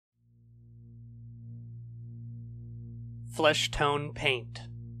Fleshtone paint.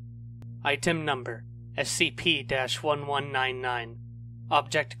 Item number SCP-1199.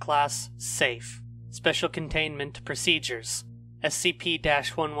 Object class Safe. Special containment procedures.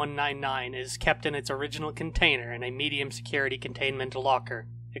 SCP-1199 is kept in its original container in a medium security containment locker,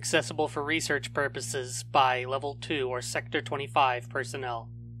 accessible for research purposes by Level 2 or Sector 25 personnel.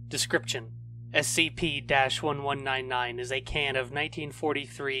 Description: SCP-1199 is a can of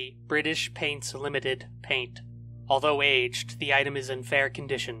 1943 British Paints Limited paint. Although aged, the item is in fair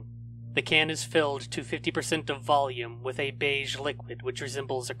condition. The can is filled to 50% of volume with a beige liquid which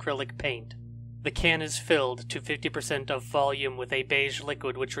resembles acrylic paint. The can is filled to 50% of volume with a beige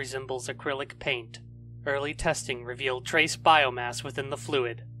liquid which resembles acrylic paint. Early testing revealed trace biomass within the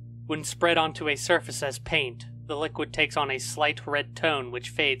fluid. When spread onto a surface as paint, the liquid takes on a slight red tone which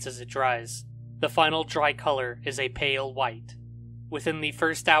fades as it dries. The final dry color is a pale white. Within the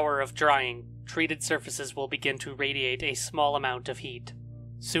first hour of drying, treated surfaces will begin to radiate a small amount of heat.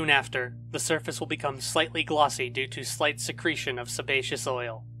 Soon after, the surface will become slightly glossy due to slight secretion of sebaceous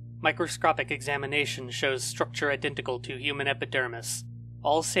oil. Microscopic examination shows structure identical to human epidermis.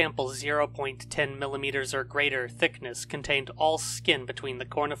 All samples 0.10 mm or greater thickness contained all skin between the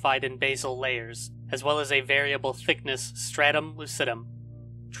cornified and basal layers, as well as a variable thickness stratum lucidum.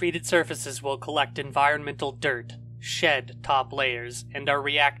 Treated surfaces will collect environmental dirt, shed top layers, and are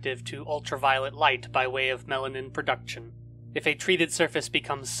reactive to ultraviolet light by way of melanin production. If a treated surface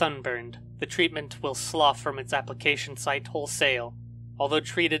becomes sunburned, the treatment will slough from its application site wholesale. Although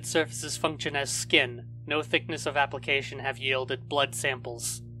treated surfaces function as skin, no thickness of application have yielded blood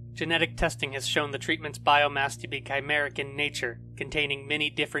samples. Genetic testing has shown the treatment's biomass to be chimeric in nature, containing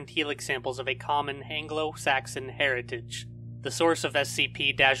many different helix samples of a common Anglo-Saxon heritage. The source of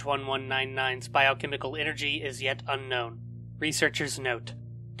SCP-1199's biochemical energy is yet unknown. Researchers note: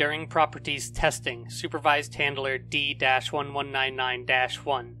 during properties testing, Supervised Handler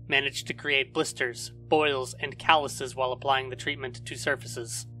D-1199-1 managed to create blisters, boils, and calluses while applying the treatment to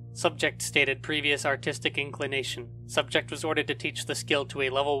surfaces. Subject stated previous artistic inclination. Subject was ordered to teach the skill to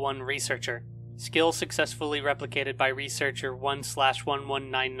a Level 1 researcher. Skill successfully replicated by Researcher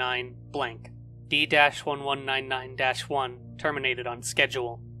 1/1199 blank. D-1199-1 terminated on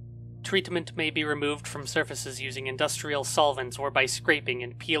schedule. Treatment may be removed from surfaces using industrial solvents or by scraping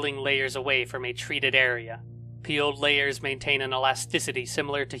and peeling layers away from a treated area. Peeled layers maintain an elasticity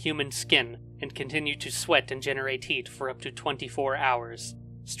similar to human skin and continue to sweat and generate heat for up to 24 hours.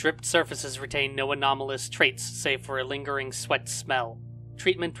 Stripped surfaces retain no anomalous traits save for a lingering sweat smell.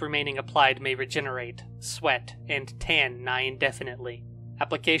 Treatment remaining applied may regenerate, sweat, and tan nigh indefinitely.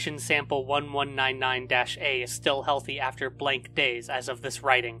 Application sample 1199-A is still healthy after blank days as of this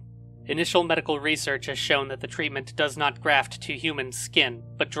writing. Initial medical research has shown that the treatment does not graft to human skin,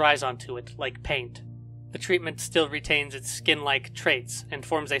 but dries onto it like paint. The treatment still retains its skin-like traits and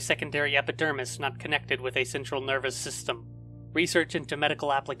forms a secondary epidermis not connected with a central nervous system. Research into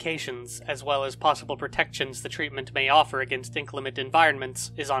medical applications, as well as possible protections the treatment may offer against inclement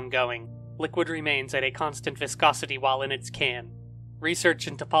environments, is ongoing. Liquid remains at a constant viscosity while in its can. Research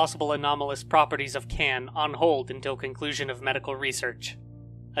into possible anomalous properties of can on hold until conclusion of medical research.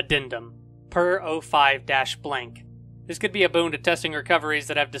 Addendum. Per 05-blank. This could be a boon to testing recoveries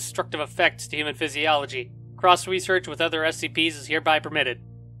that have destructive effects to human physiology. Cross-research with other SCPs is hereby permitted.